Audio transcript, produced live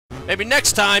Maybe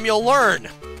next time you'll learn.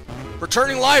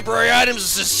 Returning library items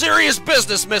is a serious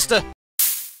business, mister.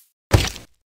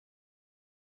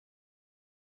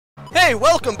 Hey,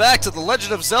 welcome back to The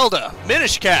Legend of Zelda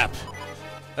Minish Cap.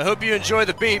 I hope you enjoy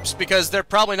the beeps, because they're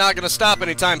probably not going to stop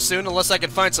anytime soon unless I can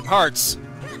find some hearts.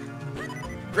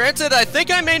 Granted, I think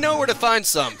I may know where to find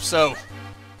some, so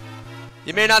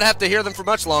you may not have to hear them for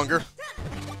much longer.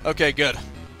 Okay, good.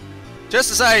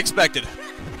 Just as I expected.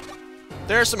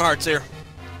 There are some hearts here.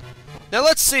 Now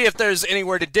let's see if there's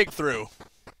anywhere to dig through.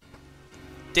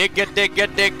 Digga, digga,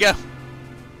 digga.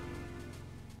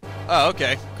 Oh,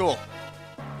 okay, cool.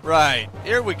 Right,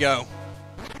 here we go.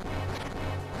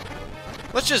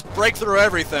 Let's just break through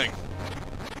everything.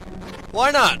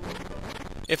 Why not?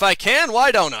 If I can,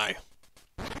 why don't I?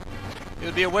 It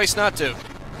would be a waste not to.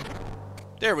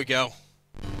 There we go.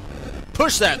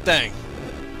 Push that thing!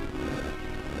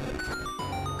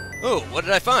 Ooh, what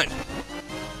did I find?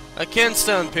 A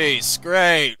kinstone piece.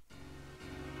 Great.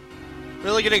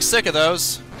 Really getting sick of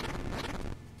those.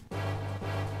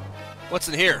 What's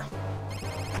in here?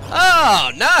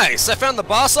 Oh, nice! I found the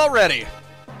boss already.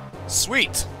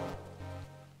 Sweet.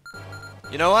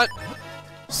 You know what?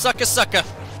 Sucka sucka.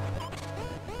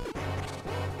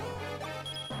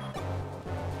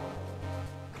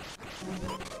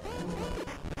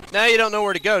 Now you don't know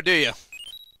where to go, do you?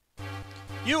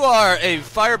 You are a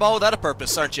fireball without a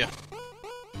purpose, aren't you?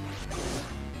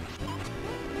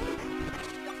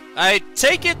 I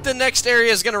take it the next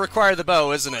area is going to require the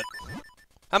bow, isn't it?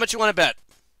 How much you want to bet?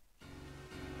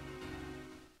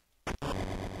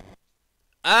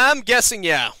 I'm guessing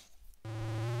yeah.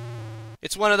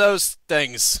 It's one of those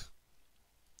things.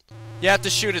 You have to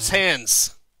shoot its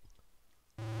hands.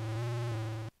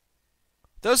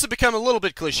 Those have become a little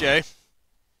bit cliche.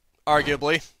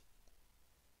 Arguably.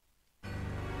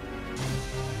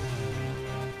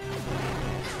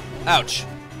 Ouch.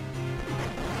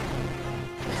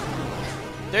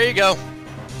 There you go.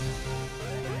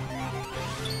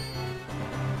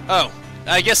 Oh,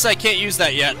 I guess I can't use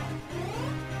that yet.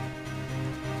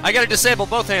 I gotta disable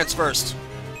both hands first.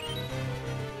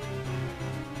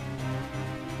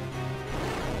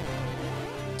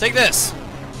 Take this.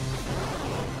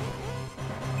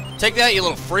 Take that, you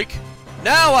little freak.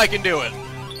 Now I can do it.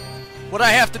 What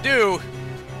I have to do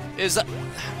is...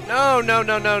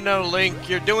 No, Link.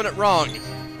 You're doing it wrong.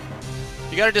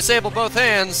 You gotta disable both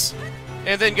hands,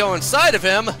 and then go inside of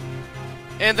him,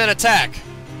 and then attack.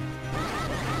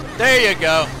 There you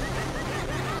go.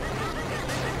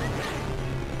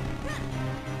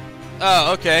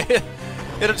 Oh, okay.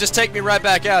 It'll just take me right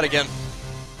back out again.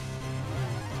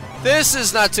 This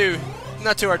is not too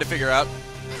hard to figure out.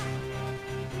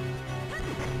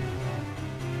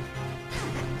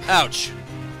 Ouch.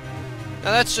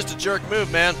 Now that's just a jerk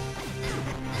move, man.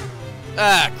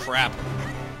 Ah, crap.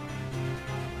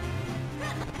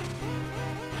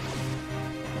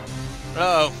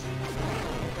 Uh-oh.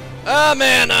 Oh,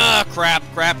 man. Ah, crap.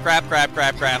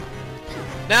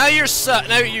 Now you suck.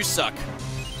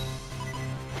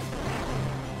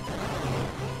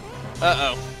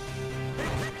 Uh-oh.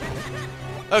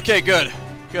 Okay, good.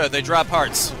 Good, they drop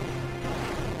hearts.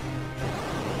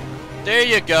 There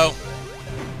you go.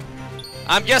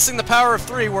 I'm guessing the power of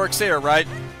 3 works here, right?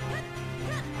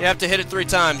 You have to hit it 3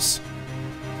 times.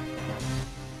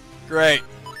 Great.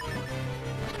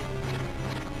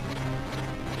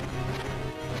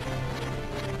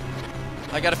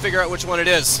 I gotta figure out which one it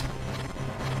is.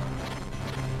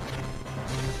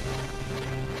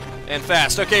 And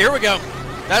fast. Okay, here we go.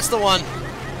 That's the one.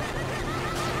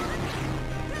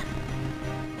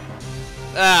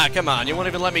 Ah, come on. You won't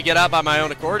even let me get out by my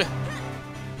own accord?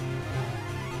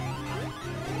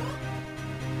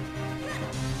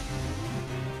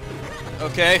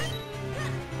 Okay.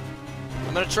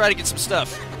 I'm gonna try to get some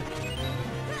stuff.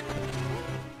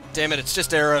 Damn it, it's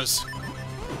just arrows.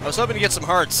 I was hoping to get some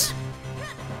hearts.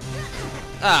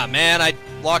 Ah, man, I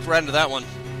walked right into that one.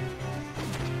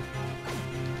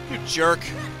 You jerk.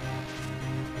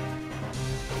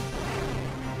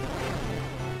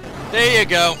 There you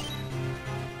go.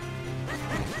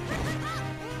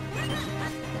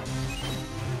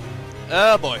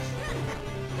 Oh, boy.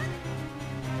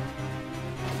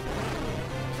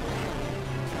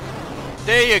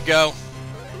 There you go.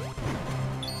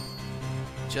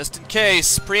 Just in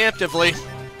case, preemptively.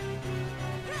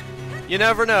 You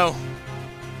never know.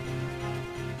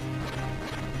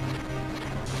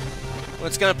 Well,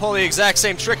 it's gonna pull the exact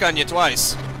same trick on you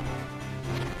twice.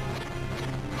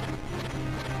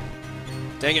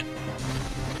 Dang it.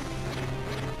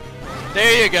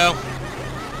 There you go.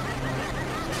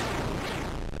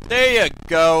 There you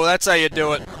go. That's how you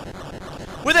do it.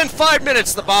 Within 5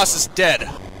 minutes, the boss is dead.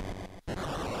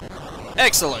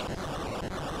 Excellent.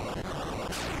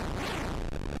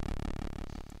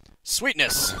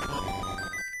 Sweetness.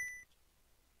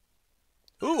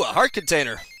 Ooh, a heart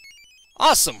container.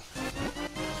 Awesome.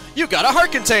 You got a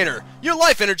heart container! Your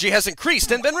life energy has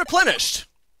increased and been replenished!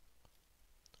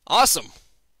 Awesome.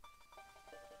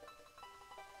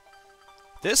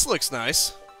 This looks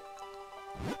nice.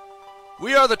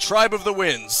 We are the tribe of the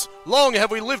winds. Long have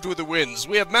we lived with the winds.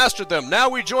 We have mastered them. Now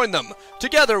we join them.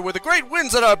 Together, with the great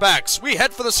winds at our backs, we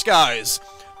head for the skies.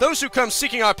 Those who come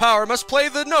seeking our power must play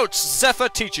the notes Zephyr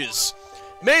teaches.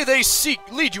 May they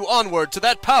lead you onward to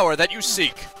that power that you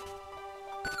seek.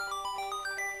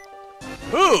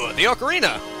 Ooh, the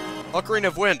Ocarina. Ocarina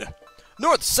of Wind.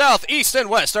 North, south, east, and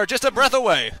west are just a breath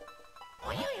away.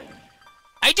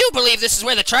 I do believe this is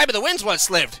where the Tribe of the Winds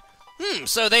once lived.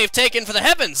 So they've taken for the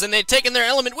heavens, and they've taken their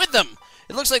element with them.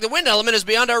 It looks like the wind element is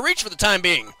beyond our reach for the time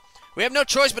being. We have no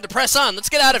choice but to press on. Let's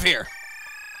get out of here.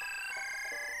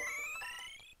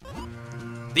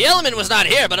 The element was not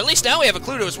here, but at least now we have a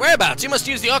clue to his whereabouts. You must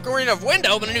use the Ocarina of Wind to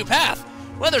open a new path.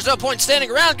 Well, there's no point standing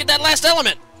around. Get that last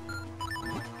element.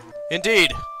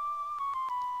 Indeed.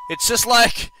 It's just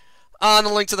like on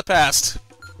A Link to the Past,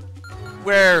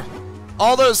 where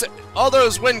all those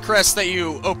wind crests that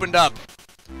you opened up,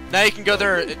 now you can go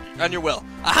there on your will.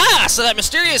 Aha! So that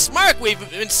mysterious mark we've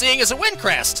been seeing is a wind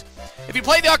crest. If you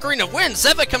play the Ocarina of Wind,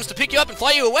 Zephyr comes to pick you up and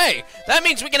fly you away. That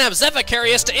means we can have Zephyr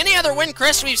carry us to any other wind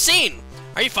crest we've seen.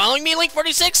 Are you following me, Link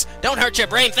 46? Don't hurt your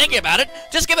brain thinking about it.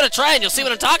 Just give it a try and you'll see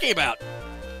what I'm talking about.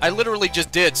 I literally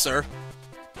just did, sir.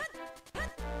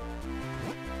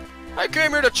 I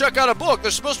came here to check out a book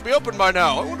that's supposed to be open by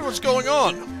now. I wonder what's going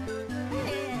on.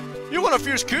 You want to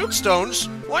fuse cube stones?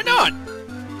 Why not?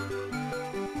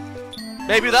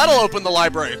 Maybe that'll open the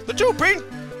library. The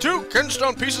two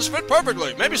kinstone pieces fit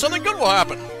perfectly. Maybe something good will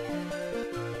happen.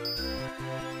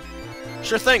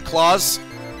 Sure thing, Claus.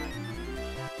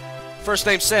 First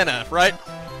name Santa, right?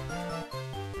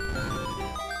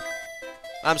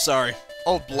 I'm sorry.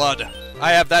 Old blood.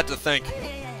 I have that to thank.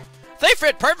 They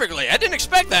fit perfectly. I didn't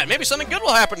expect that. Maybe something good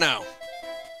will happen now.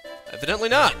 Evidently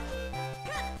not.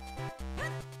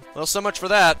 Well, so much for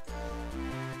that.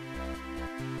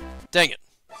 Dang it.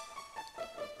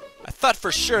 I thought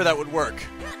for sure that would work.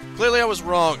 Clearly I was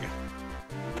wrong.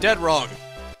 Dead wrong.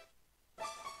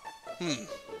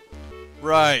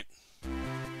 Right.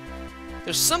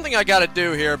 There's something I gotta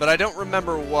do here, but I don't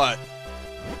remember what.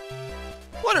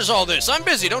 What is all this? I'm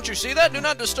busy, don't you see that? Do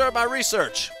not disturb my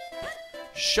research.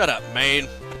 Shut up, Maine.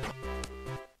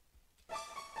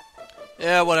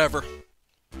 Yeah, whatever.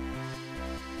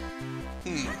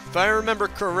 If I remember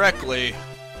correctly,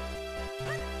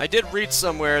 I did read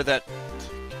somewhere that...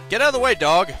 Get out of the way,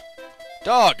 dog.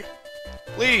 Dog.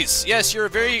 Please. Yes, you're a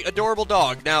very adorable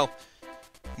dog. Now,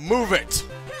 move it.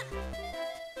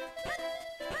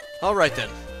 Alright then.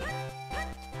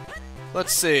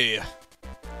 Let's see.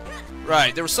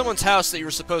 Right, there was someone's house that you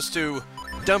were supposed to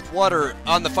dump water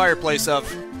on the fireplace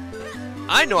of.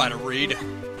 I know how to read.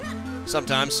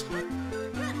 Sometimes.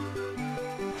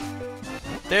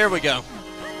 There we go.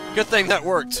 Good thing that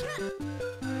worked.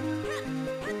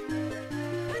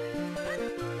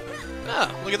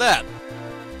 Ah, look at that.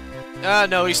 Ah,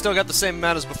 no, he still got the same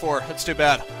amount as before. That's too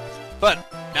bad. But,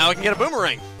 now I can get a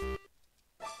boomerang.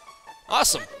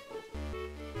 Awesome.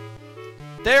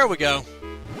 There we go.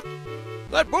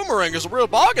 That boomerang is a real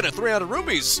bargain at 300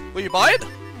 rubies. Will you buy it?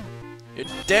 You're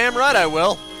damn right I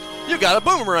will. You got a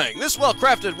boomerang. This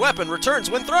well-crafted weapon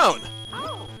returns when thrown.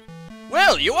 Oh.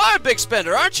 Well, you are a big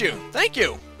spender, aren't you? Thank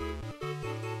you.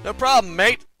 No problem,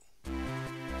 mate.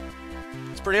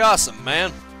 It's pretty awesome,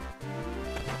 man.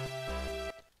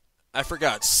 I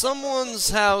forgot. Someone's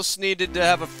house needed to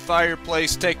have a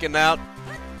fireplace taken out.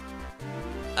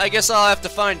 I guess I'll have to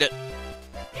find it.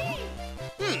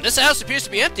 This house appears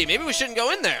to be empty. Maybe we shouldn't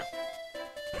go in there.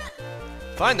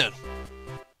 Fine then.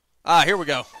 Ah, here we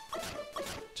go.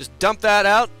 Just dump that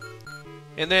out,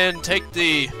 and then take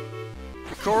the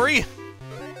Cory,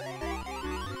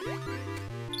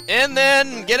 and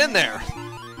then get in there.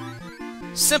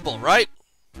 Simple, right?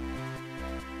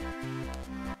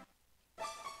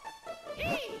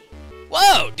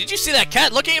 Whoa! Did you see that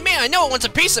cat looking at me? I know it wants a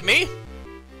piece of me.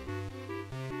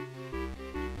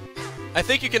 I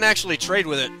think you can actually trade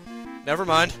with it. Never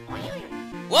mind.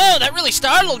 Whoa, that really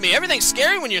startled me. Everything's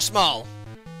scary when you're small.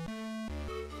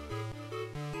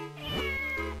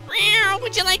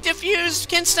 Would you like to fuse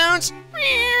kinstones?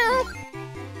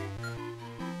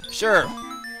 Sure.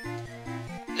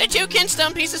 The two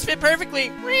kinstone pieces fit perfectly.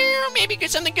 Maybe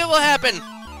something good will happen.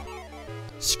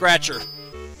 Scratcher.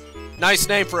 Nice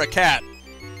name for a cat.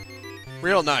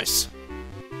 Real nice.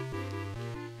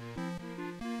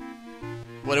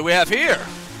 What do we have here?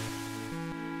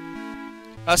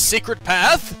 A secret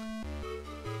path?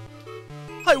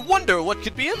 I wonder what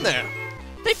could be in there.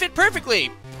 They fit perfectly.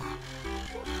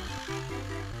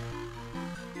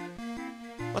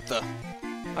 What the?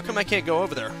 How come I can't go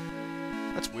over there?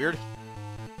 That's weird.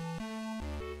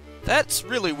 That's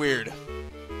really weird.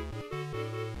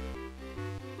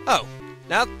 Oh,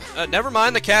 now, never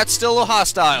mind, the cat's still a little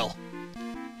hostile.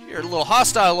 You're a little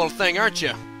hostile little thing, aren't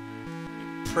you?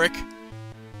 You prick.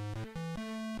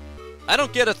 I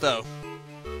don't get it, though.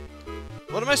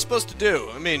 What am I supposed to do?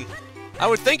 I mean, I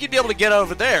would think you'd be able to get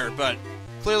over there, but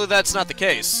clearly that's not the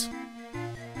case.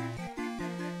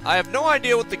 I have no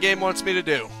idea what the game wants me to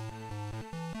do.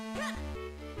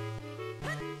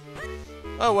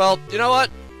 Oh well, you know what?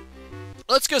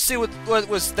 Let's go see what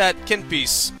was that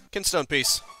kinstone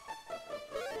piece.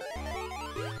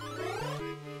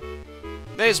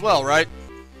 May as well, right?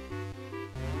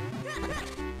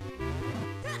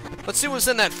 Let's see what's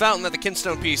in that fountain that the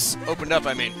kinstone piece opened up,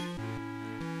 I mean.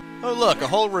 Oh look, a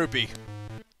whole rupee.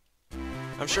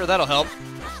 I'm sure that'll help.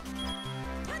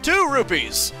 2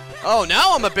 rupees! Oh,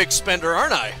 now I'm a big spender,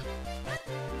 aren't I?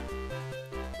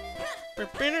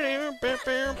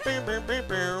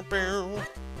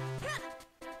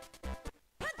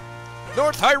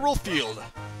 North Hyrule Field.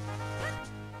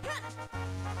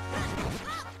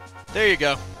 There you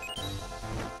go.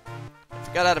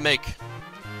 Forgot how to make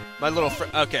my little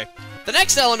okay. The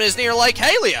next element is near Lake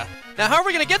Hylia. Now, how are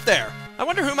we going to get there? I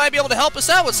wonder who might be able to help us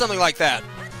out with something like that.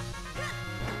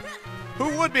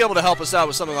 Who would be able to help us out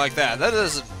with something like that? That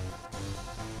isn't...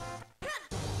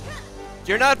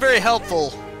 You're not very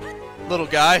helpful, little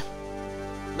guy.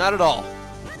 Not at all.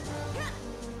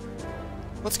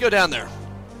 Let's go down there.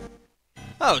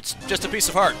 Oh, it's just a piece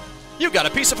of heart. You got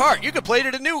a piece of heart. You could plate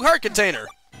it in a new heart container.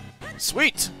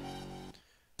 Sweet.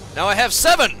 Now I have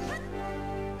 7.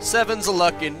 7's a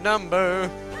lucky number.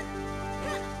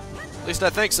 At least I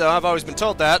think so. I've always been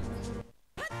told that.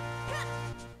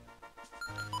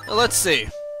 Now, let's see.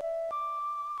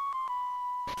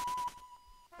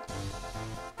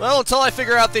 Well, until I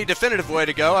figure out the definitive way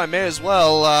to go, I may as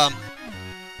well,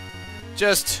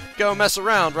 just go mess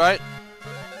around, right?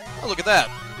 Oh, look at that.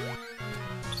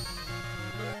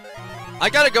 I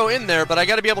gotta go in there, but I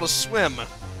gotta be able to swim.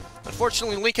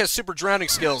 Unfortunately, Link has super drowning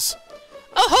skills.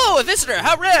 Oh ho, a visitor!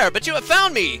 How rare! But you have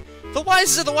found me! The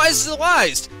wisest of the wisest of the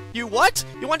wise! You what?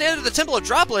 You want to enter the Temple of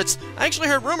Droplets? I actually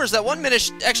heard rumors that one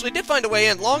Minish actually did find a way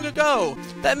in long ago.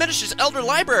 That Minish is Elder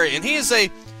Library, and he is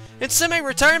in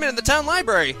semi-retirement in the town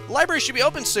library. The library should be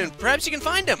open soon. Perhaps you can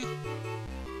find him.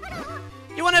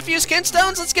 You want to fuse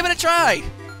kinstones? Let's give it a try!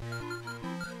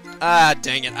 Ah,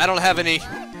 dang it. I don't have any...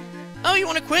 Oh, you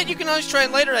want to quit? You can always try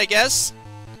it later, I guess.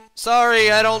 Sorry,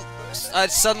 I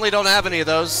suddenly don't have any of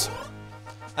those.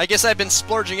 I guess I've been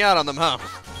splurging out on them, huh?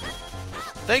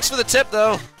 Thanks for the tip,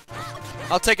 though.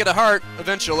 I'll take it to heart,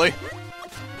 eventually.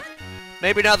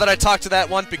 Maybe now that I talked to that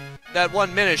one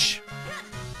Minish,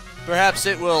 perhaps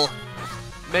it will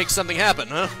make something happen,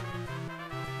 huh?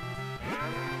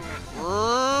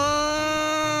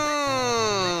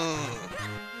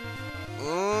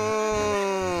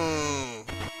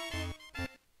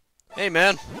 Hey,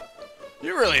 man.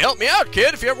 You really helped me out,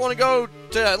 kid. If you ever want to go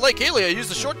to Lake Hylia, use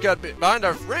the shortcut behind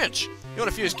our ranch. You want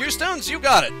to fuse Q-stones? You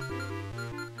got it.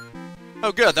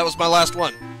 Oh, good. That was my last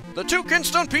one. The 2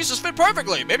 kinstone pieces fit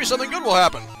perfectly. Maybe something good will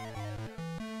happen.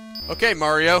 Okay,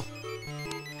 Mario.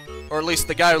 Or at least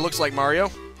the guy who looks like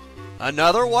Mario.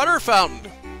 Another water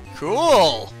fountain.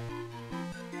 Cool.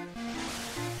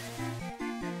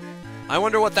 I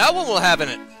wonder what that one will have in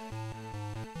it.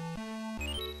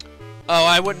 Oh,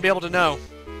 I wouldn't be able to know.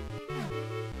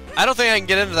 I don't think I can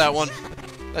get into that one.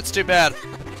 That's too bad.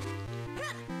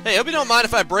 Hey, hope you don't mind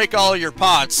if I break all your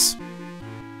pots.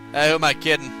 Hey, who am I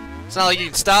kidding? It's not like you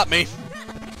can stop me.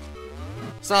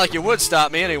 It's not like you would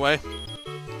stop me anyway.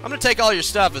 I'm gonna take all your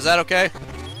stuff, is that okay?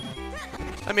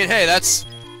 I mean, hey, that's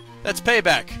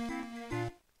payback.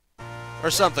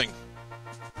 Or something.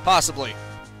 Possibly.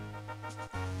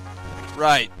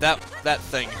 Right, that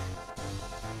thing.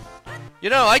 You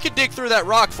know, I could dig through that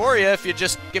rock for you if you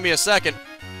just give me a second.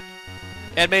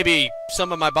 And maybe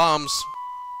some of my bombs.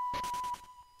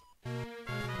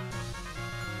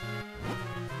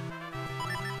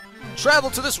 Travel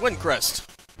to this wind crest.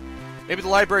 Maybe the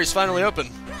library's finally open.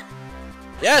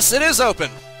 Yes, it is open.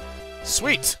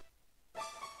 Sweet.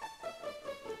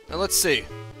 Now let's see.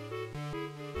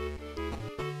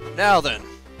 Now then.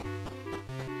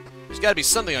 There's gotta be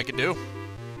something I can do.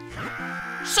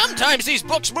 Sometimes these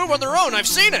books move on their own, I've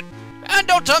seen it! And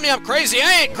don't tell me I'm crazy,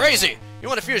 I ain't crazy! You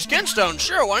want to fuse kinstone?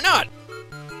 Sure, why not?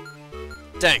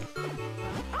 Dang.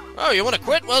 Oh, you want to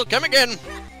quit? Well, come again.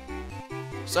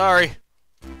 Sorry.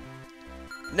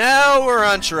 Now we're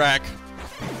on track.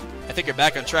 I think you're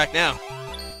back on track now.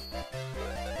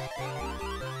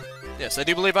 Yes, I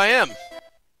do believe I am.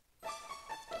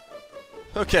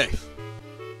 Okay.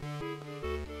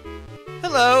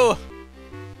 Hello.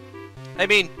 I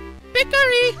mean,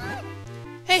 Bickery!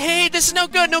 Hey, this is no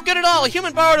good at all. A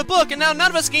human borrowed a book, and now none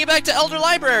of us can get back to Elder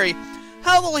Library.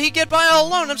 How will he get by all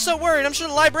alone? I'm so worried. I'm sure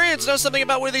the librarians know something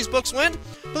about where these books went,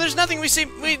 but there's nothing we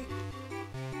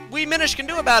Minish can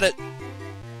do about it.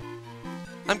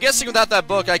 I'm guessing without that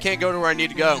book, I can't go to where I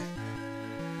need to go.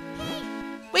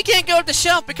 We can't go to the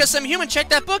shelf because some human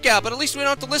checked that book out, but at least we don't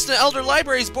have to listen to Elder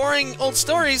Library's boring old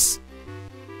stories.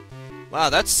 Wow,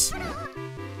 that's...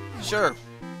 Sure.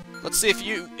 Let's see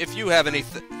if you have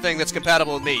anything that's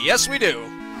compatible with me. Yes, we do.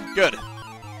 Good.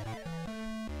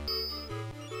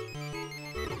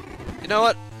 You know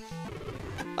what?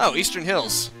 Oh, Eastern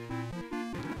Hills.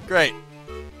 Great.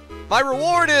 My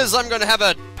reward is I'm going to have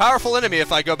a powerful enemy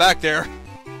if I go back there.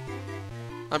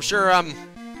 I'm sure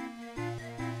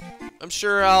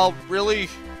I'll really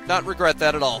not regret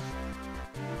that at all.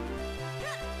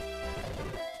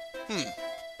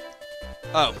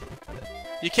 Oh.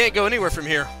 You can't go anywhere from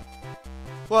here.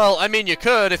 Well, I mean, you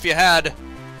could if you had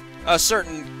a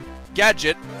certain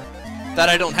gadget that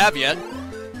I don't have yet.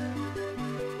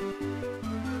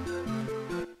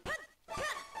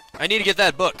 I need to get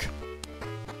that book.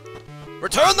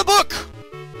 Return the book!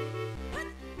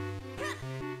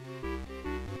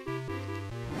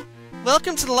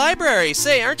 Welcome to the library.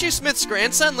 Say, aren't you Smith's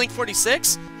grandson, Link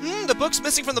 46? The book's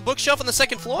missing from the bookshelf on the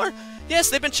second floor? Yes,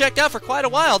 they've been checked out for quite a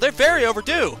while. They're very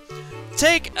overdue.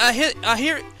 Take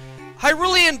Hyrulean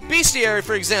Bestiary,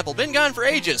 for example. Been gone for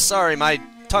ages. Sorry, my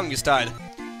tongue is tied.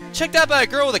 Checked out by a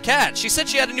girl with a cat. She said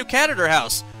she had a new cat at her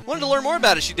house. Wanted to learn more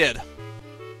about it, she did.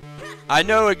 I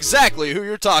know exactly who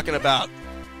you're talking about.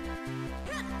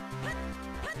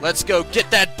 Let's go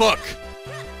get that book.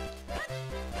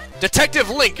 Detective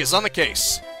Link is on the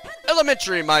case.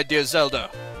 Elementary, my dear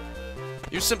Zelda.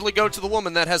 You simply go to the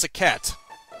woman that has a cat.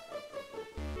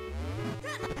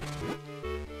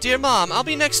 Dear Mom, I'll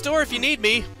be next door if you need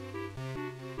me.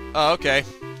 Oh, okay.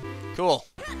 Cool.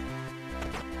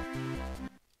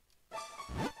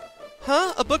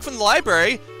 Huh? A book from the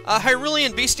library?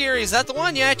 Hyrulean Bestiary, is that the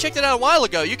one? Yeah, I checked it out a while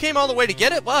ago. You came all the way to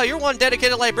get it? Wow, you're one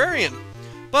dedicated librarian.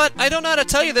 But I don't know how to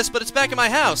tell you this, but it's back in my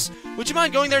house. Would you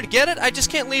mind going there to get it? I just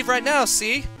can't leave right now,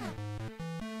 see?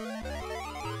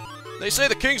 They say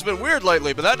the king's been weird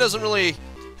lately, but that doesn't really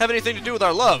have anything to do with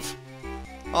our love.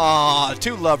 Aw,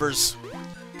 two lovers.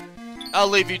 I'll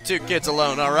leave you two kids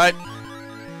alone, alright?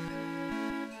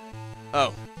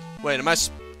 Oh. Wait,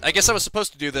 I guess I was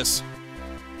supposed to do this.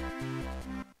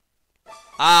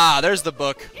 Ah, there's the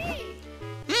book.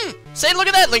 Say, look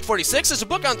at that, Link 46. There's a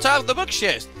book on top of the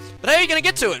bookshelf. But how are you going to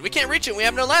get to it? We can't reach it, we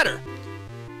have no ladder.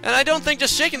 And I don't think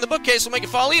just shaking the bookcase will make it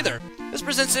fall either. This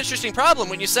presents an interesting problem,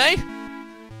 wouldn't you say?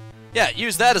 Yeah,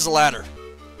 use that as a ladder.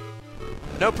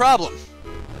 No problem.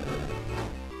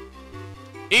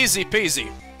 Easy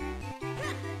peasy.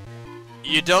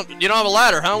 You don't have a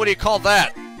ladder, huh? What do you call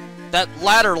that? That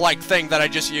ladder-like thing that I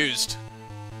just used.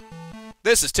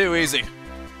 This is too easy.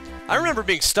 I remember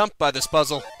being stumped by this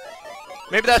puzzle.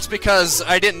 Maybe that's because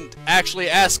I didn't actually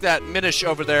ask that Minish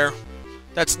over there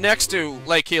that's next to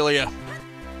Lake Helia.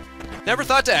 Never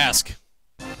thought to ask.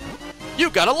 You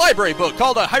got a library book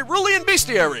called a Hyrulean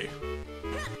Bestiary.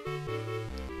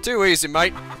 Too easy,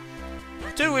 mate.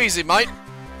 Too easy, mate.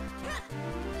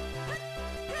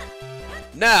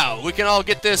 Now, we can all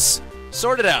get this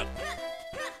sorted out.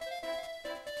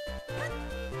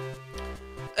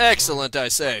 Excellent, I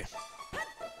say.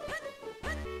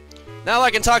 Now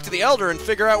I can talk to the Elder and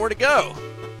figure out where to go.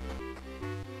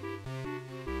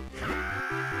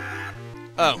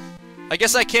 Oh. I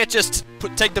guess I can't just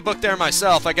take the book there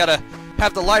myself. I gotta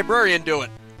have the librarian do it.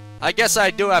 I guess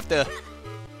I do have to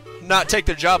not take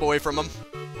their job away from them.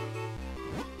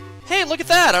 Hey, look at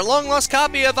that! Our long-lost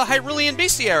copy of a Hyrulean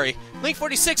Bestiary. Link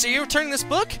 46, are you returning this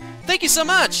book? Thank you so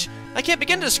much! I can't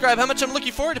begin to describe how much I'm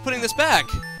looking forward to putting this back.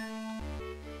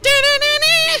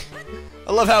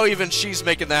 I love how even she's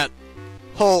making that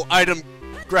whole item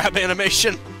grab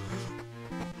animation.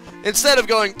 Instead of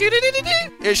going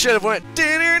it should have went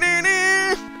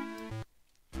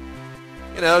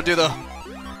you know, do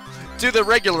the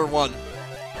regular one.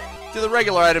 Do the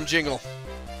regular item jingle.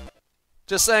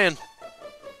 Just saying.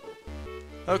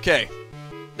 Okay.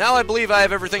 Now I believe I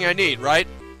have everything I need, right?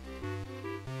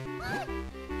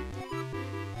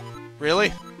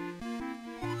 Really?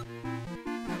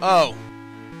 Oh.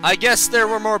 I guess there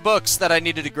were more books that I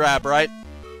needed to grab, right?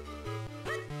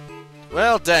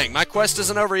 Well, dang, my quest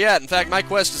isn't over yet. In fact, my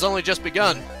quest has only just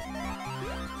begun.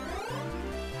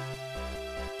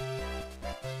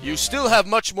 You still have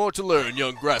much more to learn,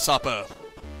 young grasshopper.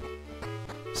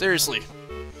 Seriously.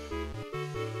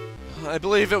 I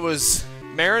believe it was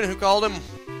Marin who called him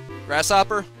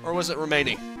Grasshopper, or was it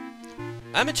Romani?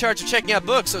 I'm in charge of checking out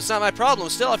books, so it's not my problem.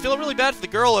 Still, I feel really bad for the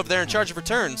girl over there in charge of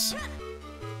returns.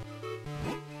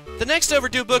 The next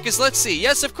overdue book is, let's see,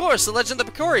 yes, of course, The Legend of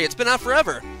the Picori. It's been out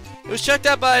forever. It was checked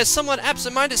out by a somewhat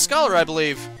absent-minded scholar, I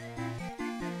believe.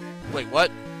 Wait,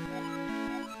 what?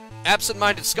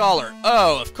 Absent-minded scholar.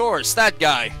 Oh, of course, that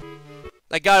guy.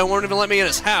 That guy who won't even let me in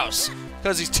his house,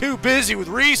 because he's too busy with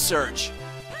research.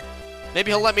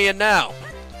 Maybe he'll let me in now.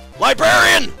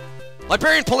 Librarian!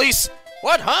 Librarian police!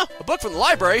 What, huh? A book from the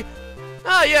library?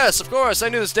 Ah, yes, of course, I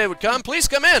knew this day would come. Please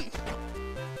come in.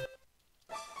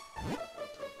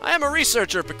 I am a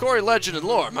researcher of Picori legend and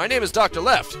lore. My name is Dr.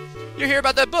 Left. You're here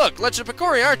about that book, Legend of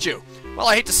Picori, aren't you? Well,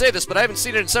 I hate to say this, but I haven't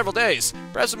seen it in several days.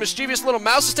 Perhaps a mischievous little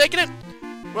mouse has taken it?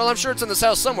 Well, I'm sure it's in this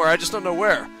house somewhere, I just don't know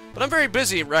where. But I'm very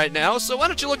busy right now, so why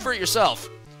don't you look for it yourself?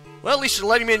 Well, at least you're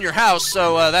letting me in your house,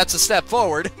 so that's a step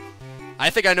forward. I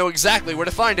think I know exactly where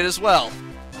to find it as well.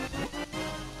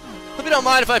 Hope you don't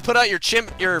mind if I put out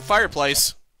your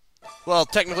fireplace. Well,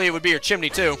 technically it would be your chimney,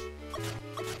 too.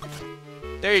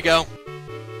 There you go.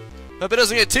 Hope it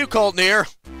doesn't get too cold in here.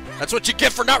 That's what you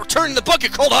get for not returning the book, you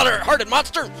cold-hearted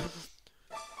monster!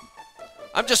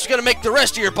 I'm just gonna make the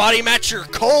rest of your body match your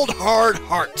cold, hard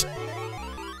heart.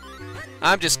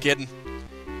 I'm just kidding.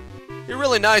 You're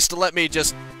really nice to let me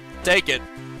just take it.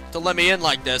 To let me in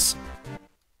like this.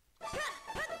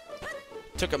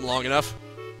 Took him long enough.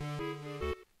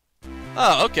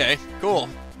 Oh, okay. Cool.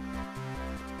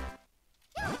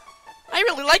 I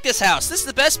really like this house. This is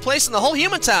the best place in the whole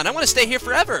human town. I want to stay here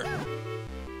forever.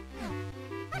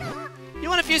 You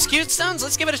want a few cute stones?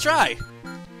 Let's give it a try.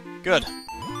 Good.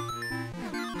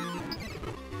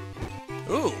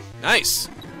 Ooh, nice.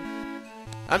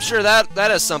 I'm sure that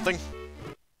has something.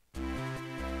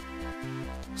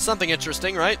 Something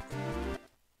interesting, right?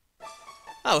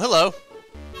 Oh, hello.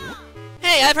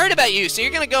 Hey, I've heard about you, so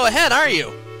you're gonna go ahead, aren't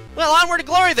you? Well, onward to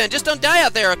glory then. Just don't die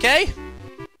out there, okay?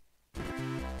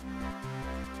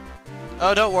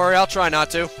 Oh, don't worry. I'll try not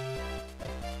to.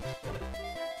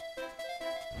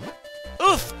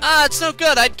 Oof! Ah, it's no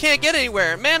good. I can't get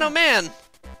anywhere. Man, oh man.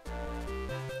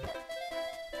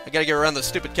 I gotta get around those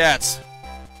stupid cats.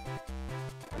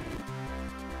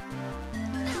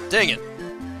 Dang it.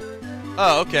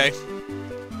 Oh, okay.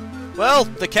 Well,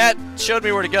 the cat showed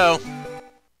me where to go.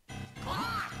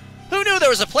 Who knew there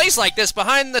was a place like this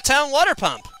behind the town water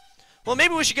pump? Well,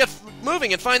 maybe we should get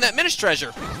moving and find that Minish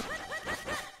treasure.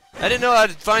 I didn't know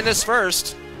I'd find this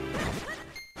first.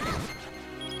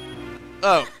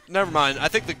 Oh, never mind. I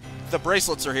think the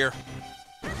bracelets are here.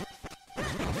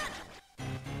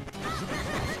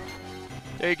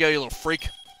 There you go, you little freak.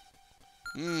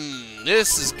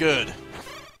 This is good.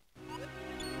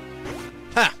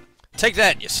 Ha! Take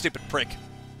that, you stupid prick.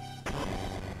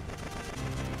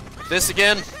 This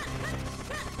again.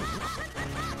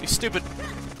 These stupid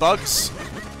bugs.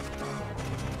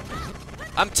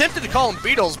 I'm tempted to call them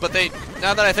beetles, but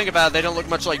now that I think about it, they don't look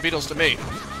much like beetles to me.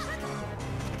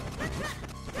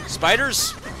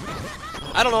 Spiders?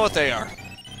 I don't know what they are.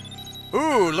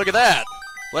 Ooh, look at that.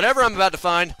 Whatever I'm about to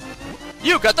find.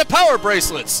 You got the power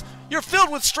bracelets! You're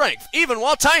filled with strength, even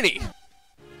while tiny.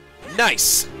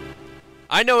 Nice.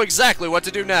 I know exactly what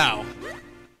to do now.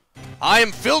 I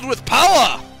am filled with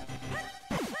power!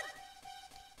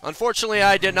 Unfortunately,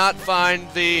 I did not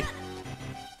find the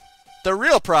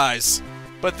real prize,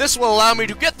 but this will allow me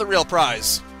to get the real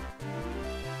prize.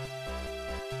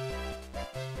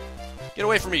 Get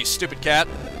away from me, you stupid cat.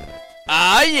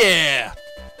 Ah, yeah!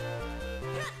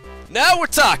 Now we're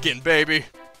talking, baby.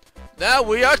 Now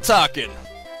we are talking.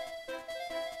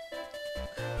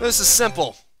 This is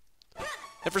simple.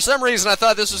 And for some reason, I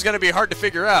thought this was going to be hard to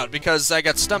figure out because I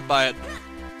got stumped by it.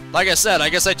 Like I said, I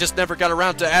guess I just never got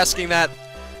around to asking that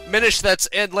Minish that's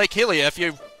in Lake Hylia.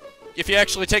 If you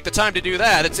actually take the time to do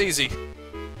that, it's easy.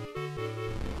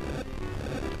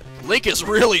 Link is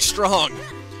really strong.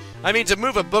 I mean, to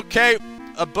move a bookcase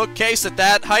at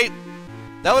that height,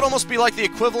 that would almost be like the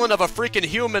equivalent of a freaking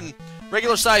human,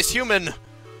 regular-sized human,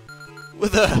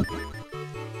 with a...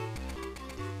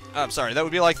 I'm sorry, that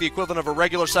would be like the equivalent of a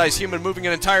regular-sized human moving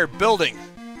an entire building,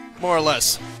 more or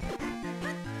less.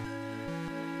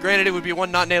 Granted, it would be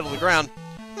one not nailed to the ground.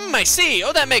 I see.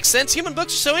 Oh, that makes sense. Human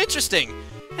books are so interesting.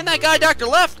 And that guy Dr.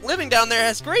 Left living down there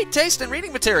has great taste in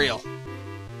reading material.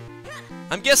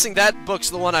 I'm guessing that book's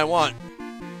the one I want.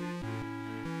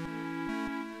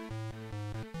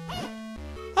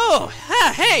 Oh,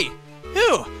 hey!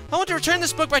 Whew! I want to return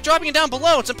this book by dropping it down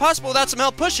below. It's impossible without some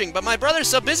help pushing, but my brother's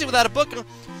so busy without a book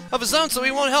of his own, so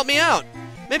he won't help me out.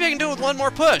 Maybe I can do it with one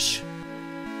more push.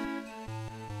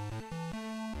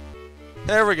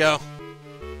 There we go.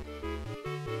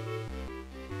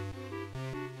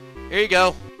 Here you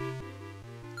go.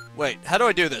 Wait, how do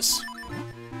I do this?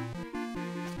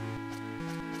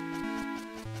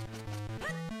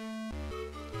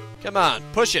 Come on,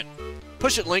 push it.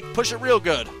 Push it, Link. Push it real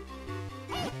good.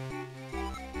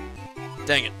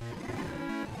 Dang it.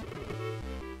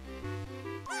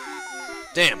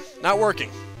 Damn, not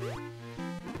working.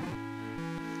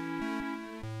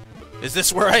 Is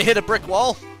this where I hit a brick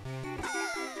wall?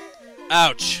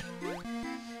 Ouch.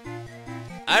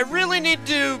 I really need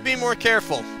to be more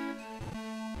careful.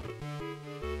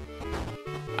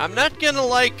 I'm not gonna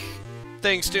like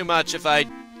things too much if I...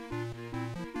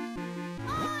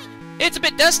 It's a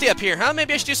bit dusty up here, huh?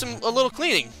 Maybe I should do a little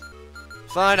cleaning.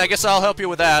 Fine, I guess I'll help you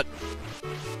with that.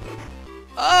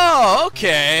 Oh,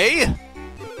 okay.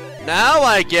 Now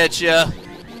I get you.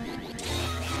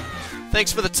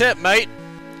 Thanks for the tip, mate.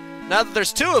 Now that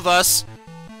there's 2 of us,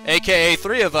 aka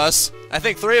 3 of us, I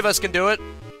think 3 of us can do it.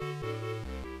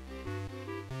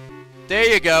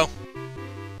 There you go.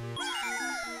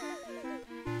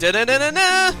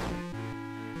 Da-da-da-da-da!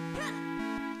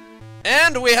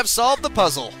 And we have solved the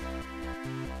puzzle.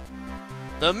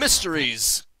 The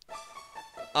mysteries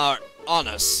are on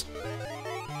us.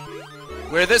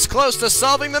 We're this close to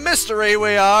solving the mystery,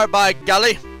 we are, by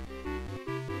golly.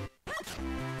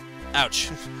 Ouch.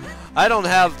 I don't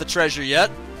have the treasure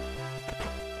yet.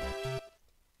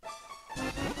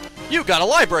 You got a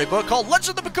library book called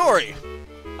Legend of the Bakori.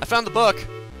 I found the book.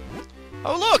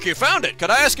 Oh look, you found it. Could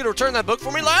I ask you to return that book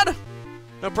for me, lad?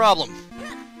 No problem.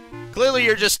 Clearly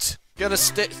you're just gonna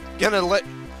sit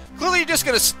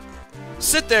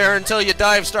there until you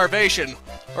die of starvation.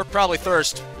 Or probably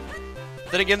thirst.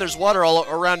 Then again, there's water all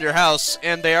around your house,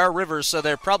 and they are rivers, so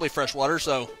they're probably fresh water,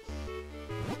 so...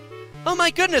 Oh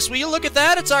my goodness, will you look at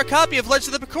that? It's our copy of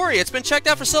Legend of the Bakori. It's been checked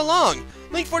out for so long.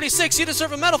 Link 46, you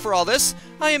deserve a medal for all this.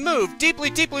 I am moved, deeply,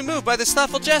 deeply moved by this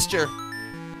thoughtful gesture.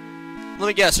 Let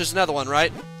me guess, there's another one,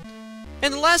 right?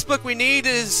 And the last book we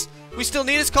still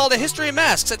need is called A History of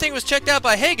Masks. I think it was checked out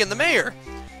by Hagen, the mayor.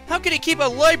 How could he keep a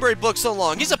library book so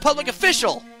long? He's a public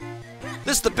official.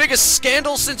 This is the biggest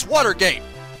scandal since Watergate.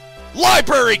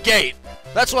 Library Gate!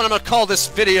 That's what I'm gonna call this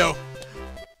video.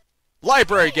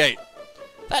 Library Gate.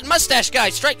 That mustache guy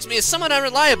strikes me as somewhat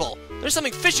unreliable. There's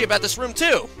something fishy about this room,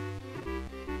 too.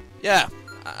 Yeah,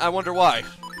 I wonder why.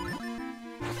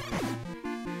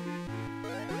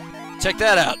 Check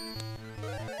that out.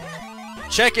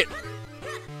 Check it.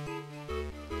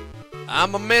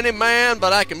 I'm a mini man,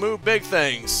 but I can move big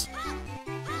things.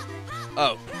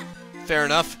 Oh, fair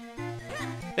enough.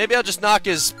 Maybe I'll just knock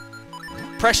his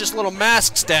precious little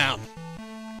masks down.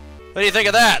 What do you think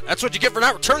of that? That's what you get for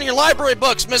not returning your library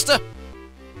books, mister.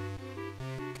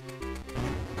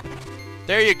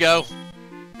 There you go.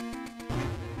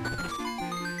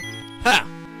 Ha!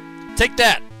 Take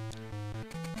that.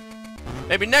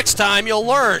 Maybe next time you'll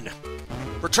learn.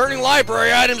 Returning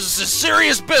library items is a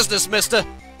serious business, mister.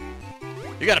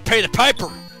 You gotta pay the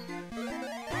piper.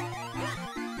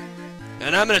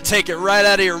 And I'm gonna take it right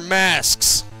out of your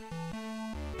masks.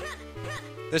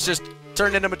 This just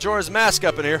turned into Majora's Mask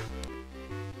up in here.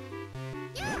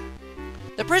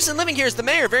 The person living here is the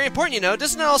mayor. Very important, you know.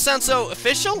 Doesn't it all sound so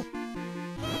official?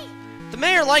 The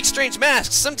mayor likes strange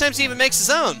masks. Sometimes he even makes his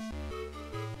own.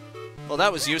 Well,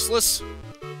 that was useless.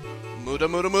 Muda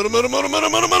muda muda muda muda muda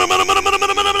muda muda muda muda muda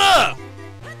muda muda muda.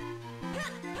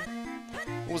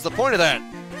 What was the point of that?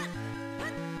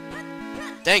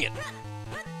 Dang it.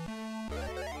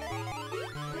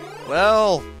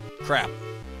 Well, crap.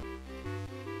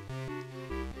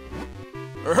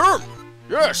 Ahem!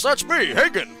 Yes, that's me,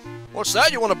 Hagen. What's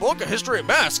that? You want a book, A History of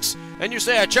Masks? And you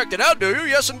say I checked it out, do you?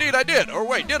 Yes, indeed I did. Or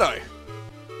wait, did I?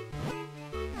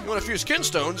 You want a few skin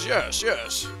stones? Yes,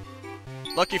 yes.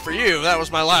 Lucky for you, that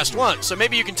was my last one. So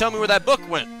maybe you can tell me where that book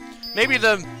went. Maybe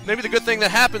the good thing that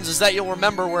happens is that you'll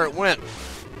remember where it went.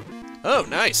 Oh,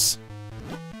 nice.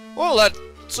 Well, that's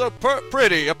so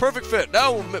pretty. A perfect fit.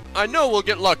 Now I know we'll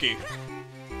get lucky.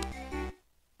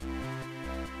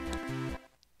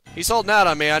 He's holding out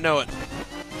on me, I know it.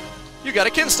 You got a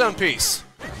kinstone piece.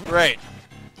 Great.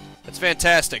 That's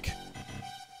fantastic.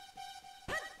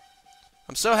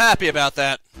 I'm so happy about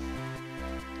that.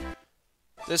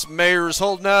 This mayor is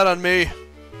holding out on me.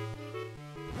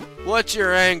 What's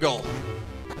your angle,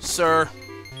 sir?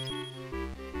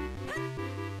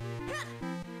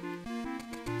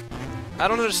 I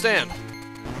don't understand.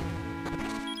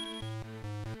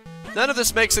 None of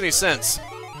this makes any sense.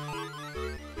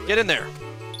 Get in there.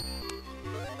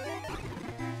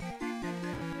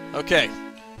 Okay.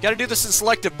 Gotta do this in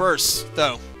selective bursts,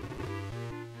 though.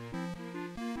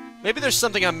 Maybe there's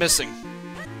something I'm missing.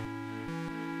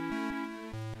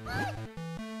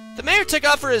 The mayor took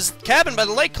off for his cabin by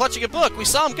the lake clutching a book. We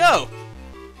saw him go.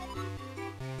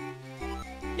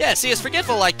 Yes, he is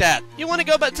forgetful like that. You want to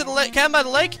go back to the cabin by the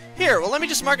lake? Here, well, let me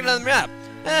just mark it on the map.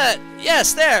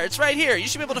 Yes, there. It's right here. You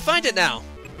should be able to find it now.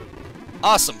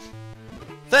 Awesome.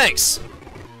 Thanks.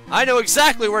 I know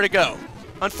exactly where to go.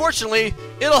 Unfortunately,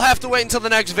 it'll have to wait until the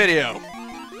next video.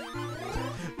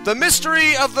 The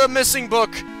mystery of the missing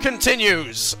book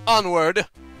continues. Onward.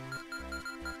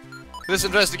 This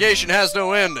investigation has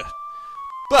no end.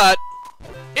 But,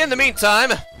 in the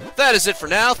meantime, that is it for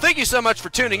now. Thank you so much for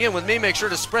tuning in with me. Make sure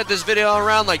to spread this video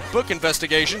around like book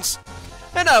investigations.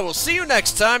 And I will see you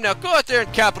next time. Now go out there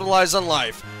and capitalize on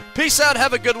life. Peace out,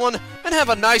 have a good one, and have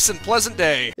a nice and pleasant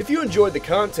day. If you enjoyed the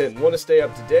content and want to stay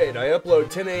up to date, I upload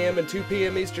 10 a.m. and 2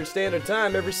 p.m. Eastern Standard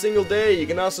Time every single day. You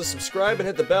can also subscribe and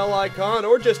hit the bell icon,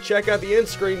 or just check out the end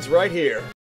screens right here.